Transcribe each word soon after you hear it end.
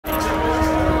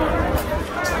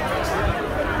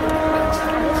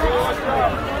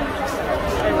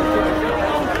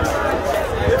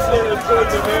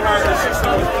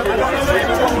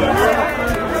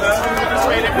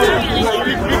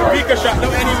We can shut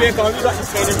down anyway because we got the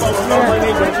spending power.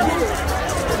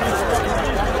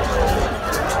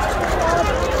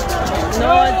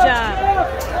 No job.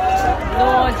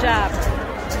 No job.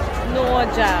 No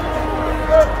job.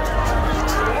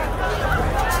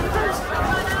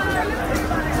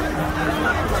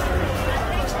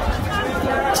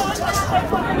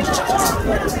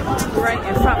 Right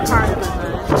in front parliament,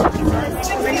 man.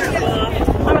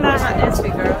 I'm gonna have this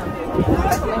big girl.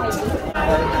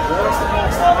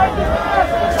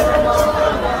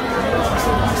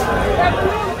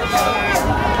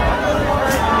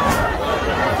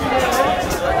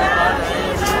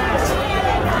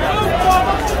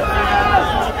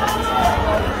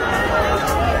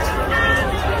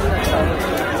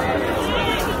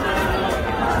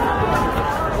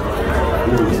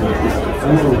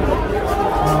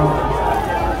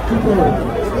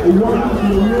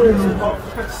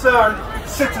 Concerned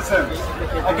citizens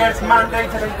against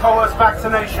mandated and coerced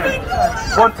vaccination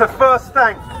want to first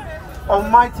thank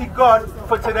Almighty God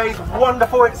for today's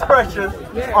wonderful expression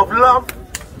of love,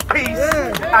 peace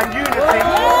and unity.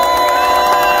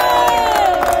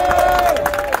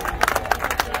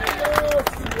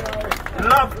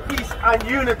 Love, peace and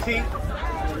unity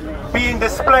being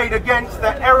displayed against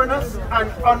the erroneous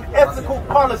and unethical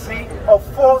policy of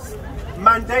forced,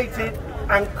 mandated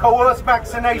and coerced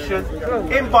vaccination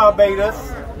in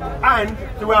Barbados and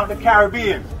throughout the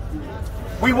Caribbean.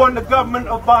 We want the government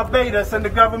of Barbados and the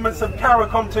governments of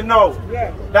CARICOM to know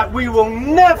that we will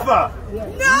never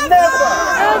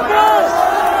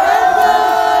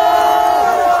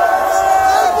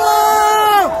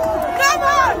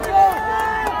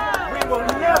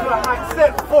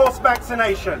accept forced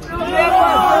vaccination.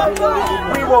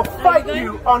 We will fight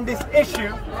you on this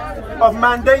issue of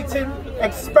mandating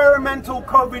experimental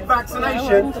COVID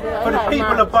vaccination for the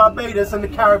people of Barbados and the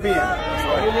Caribbean.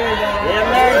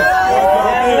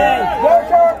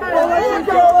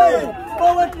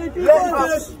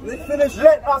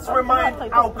 Let us remind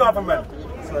our government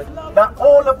that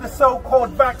all of the so-called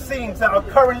vaccines that are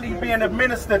currently being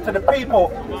administered to the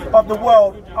people of the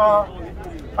world are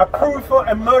approved for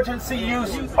emergency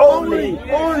use only.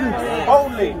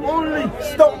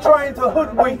 Stop trying to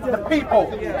hoodwink the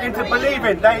people into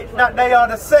believing that they are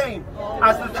the same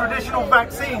as the traditional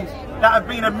vaccines that have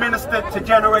been administered to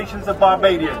generations of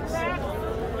Barbadians.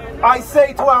 I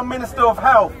say to our Minister of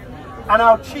Health and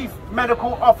our Chief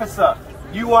Medical Officer,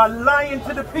 you are lying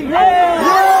to the people.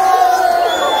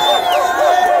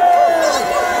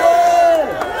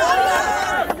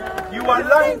 You are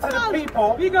lying to the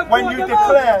people when you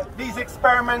declare these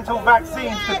experimental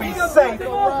vaccines to be safe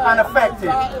and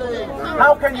effective.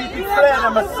 How can you declare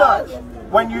them as such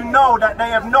when you know that they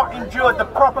have not endured the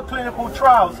proper clinical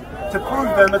trials to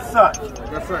prove them as such?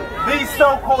 That's right. These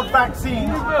so-called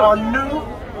vaccines are new,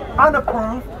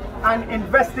 unapproved and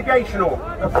investigational,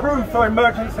 approved for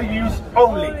emergency use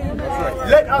only. That's right.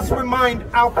 Let us remind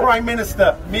our Prime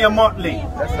Minister, Mia Mottley,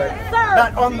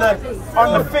 that on the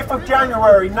 5th of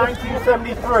January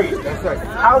 1973,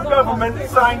 our government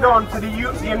signed on to the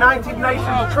United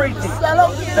Nations Treaty,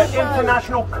 the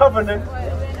International Covenant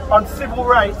on Civil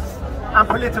Rights and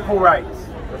Political Rights.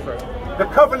 The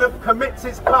covenant commits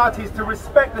its parties to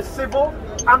respect the civil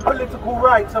and political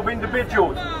rights of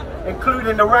individuals,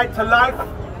 including the right to life,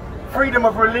 freedom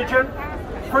of religion,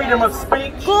 freedom of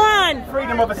speech,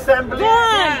 freedom of assembly,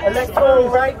 electoral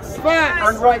rights,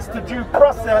 and rights to due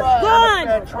process and a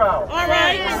fair trial.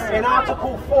 In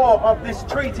Article 4 of this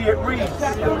treaty it reads,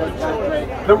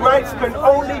 the rights can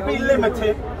only be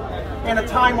limited in a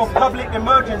time of public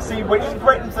emergency which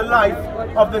threatens the life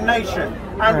of the nation.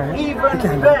 And even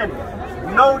then,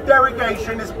 no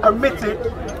derogation is permitted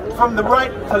from the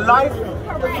right to life,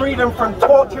 freedom from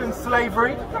torture and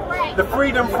slavery, the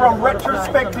freedom from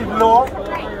retrospective law,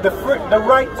 the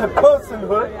right to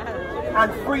personhood,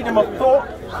 and freedom of thought,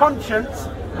 conscience,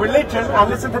 religion, and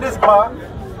listen to this part,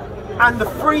 and the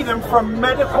freedom from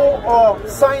medical or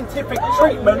scientific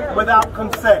treatment without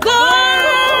consent.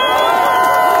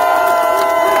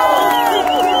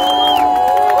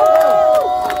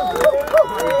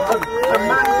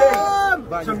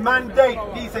 To mandate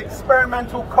these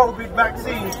experimental COVID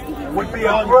vaccines would be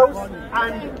a gross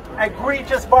and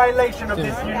egregious violation of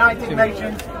this United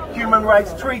Nations Human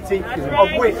Rights Treaty,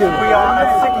 of which we are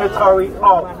a signatory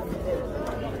of.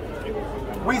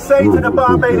 We say to the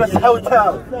Barbados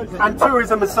Hotel and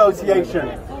Tourism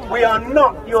Association, we are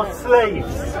not your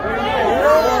slaves.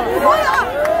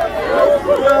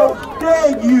 How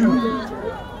dare you?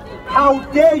 How How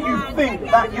dare you think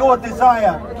that your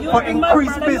desire for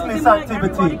increased business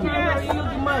activity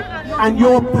and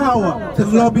your power to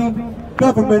lobby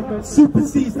government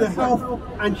supersedes the health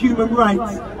and human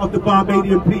rights of the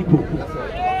Barbadian people?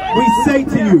 We say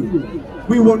to you,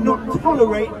 we will not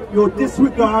tolerate your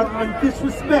disregard and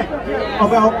disrespect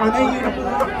of our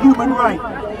unalienable human right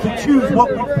to choose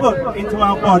what we put into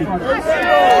our body.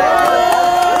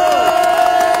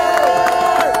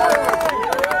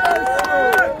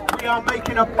 We are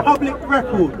making a public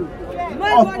record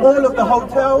of all of the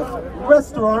hotels,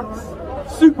 restaurants,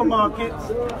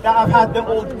 supermarkets that have had the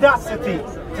audacity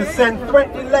to send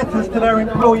threatening letters to their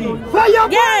employees.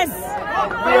 Yes!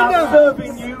 We are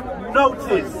serving you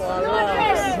notice.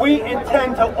 We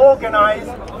intend to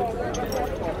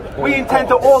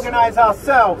organize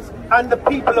ourselves and the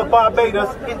people of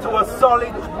Barbados into a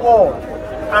solid wall.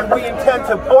 And we intend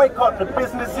to boycott the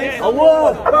businesses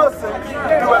or persons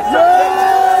who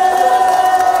have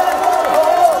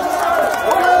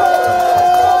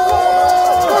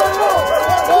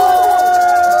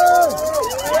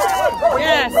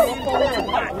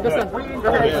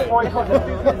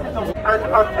and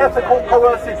unethical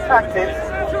coercive tactics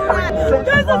to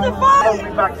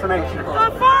incentivize vaccination.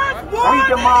 We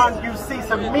demand you cease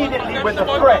immediately with the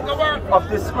threat of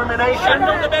discrimination,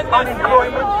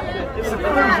 unemployment,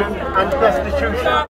 seclusion and destitution.